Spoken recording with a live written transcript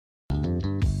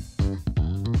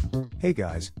Hey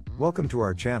guys, welcome to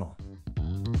our channel.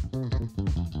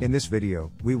 In this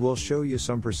video, we will show you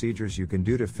some procedures you can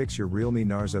do to fix your RealMe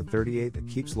Narzo 30A that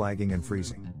keeps lagging and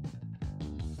freezing.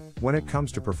 When it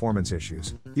comes to performance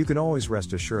issues, you can always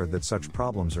rest assured that such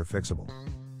problems are fixable.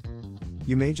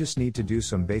 You may just need to do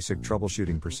some basic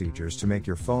troubleshooting procedures to make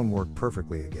your phone work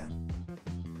perfectly again.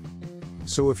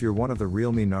 So if you're one of the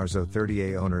RealMe Narzo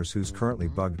 30A owners who's currently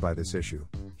bugged by this issue,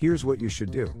 here's what you should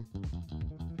do.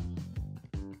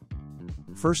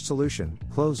 First solution,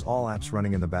 close all apps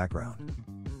running in the background.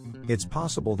 It's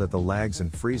possible that the lags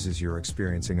and freezes you're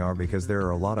experiencing are because there are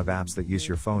a lot of apps that use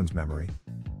your phone's memory.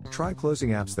 Try closing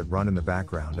apps that run in the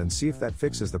background and see if that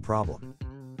fixes the problem.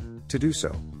 To do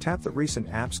so, tap the Recent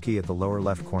Apps key at the lower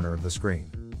left corner of the screen.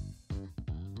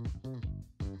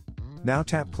 Now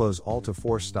tap Close All to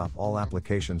force stop all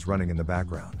applications running in the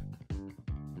background.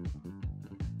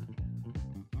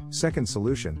 Second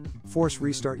solution, force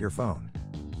restart your phone.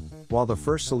 While the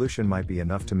first solution might be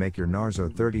enough to make your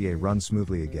Narzo 30A run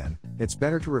smoothly again, it's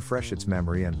better to refresh its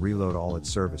memory and reload all its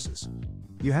services.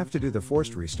 You have to do the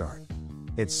forced restart.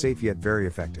 It's safe yet very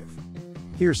effective.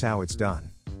 Here's how it's done.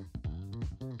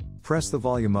 Press the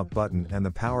volume up button and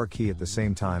the power key at the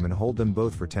same time and hold them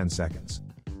both for 10 seconds.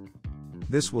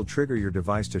 This will trigger your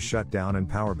device to shut down and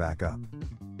power back up.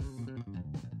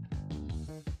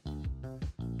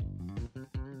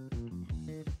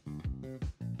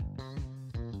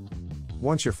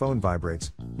 Once your phone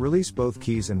vibrates, release both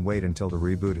keys and wait until the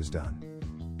reboot is done.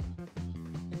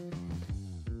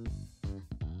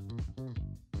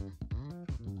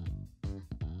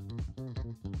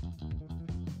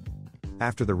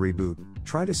 After the reboot,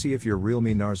 try to see if your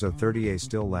RealMe Narzo 30A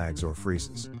still lags or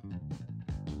freezes.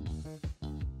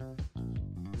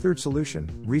 Third solution,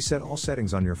 reset all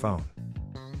settings on your phone.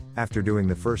 After doing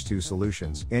the first two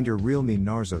solutions and your RealMe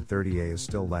Narzo 30A is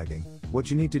still lagging, what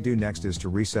you need to do next is to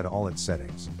reset all its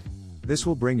settings. This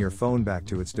will bring your phone back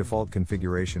to its default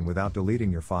configuration without deleting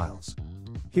your files.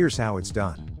 Here's how it's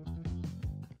done.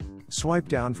 Swipe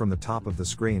down from the top of the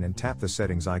screen and tap the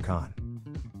settings icon.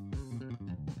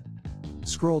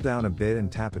 Scroll down a bit and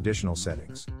tap Additional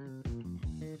Settings.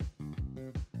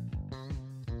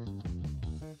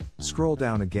 Scroll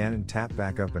down again and tap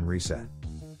Backup and Reset.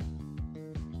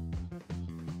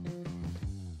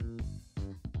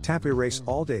 Tap Erase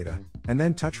All Data, and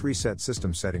then touch Reset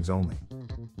System Settings Only.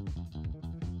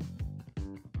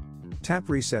 Tap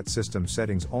Reset System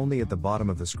Settings Only at the bottom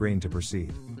of the screen to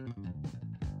proceed.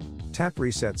 Tap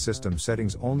Reset System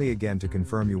Settings Only again to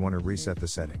confirm you want to reset the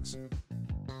settings.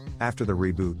 After the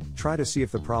reboot, try to see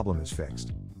if the problem is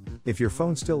fixed. If your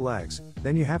phone still lags,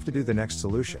 then you have to do the next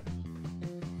solution.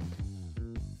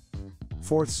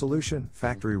 Fourth solution,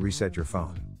 factory reset your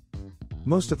phone.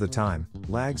 Most of the time,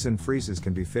 lags and freezes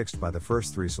can be fixed by the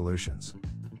first three solutions.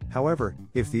 However,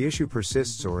 if the issue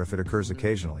persists or if it occurs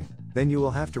occasionally, then you will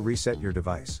have to reset your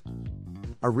device.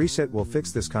 A reset will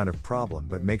fix this kind of problem,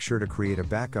 but make sure to create a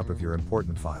backup of your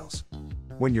important files.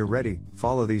 When you're ready,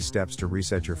 follow these steps to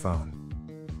reset your phone.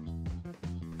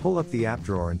 Pull up the app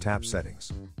drawer and tap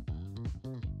Settings.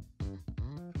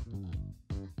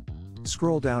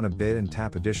 Scroll down a bit and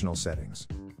tap Additional Settings.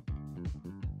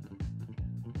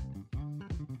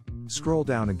 Scroll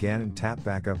down again and tap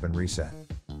Backup and Reset.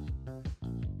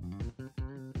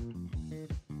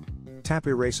 Tap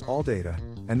Erase All Data,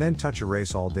 and then touch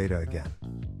Erase All Data again.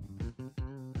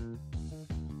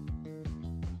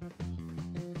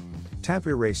 Tap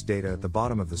Erase Data at the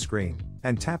bottom of the screen,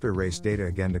 and tap Erase Data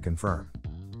again to confirm.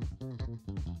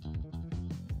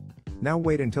 Now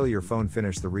wait until your phone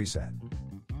finishes the reset.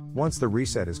 Once the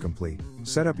reset is complete,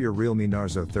 set up your RealMe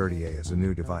Narzo 30A as a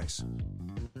new device.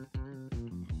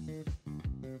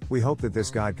 We hope that this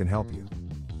guide can help you.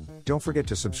 Don't forget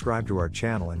to subscribe to our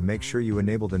channel and make sure you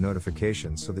enable the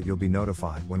notifications so that you'll be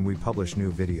notified when we publish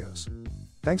new videos.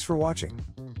 Thanks for watching.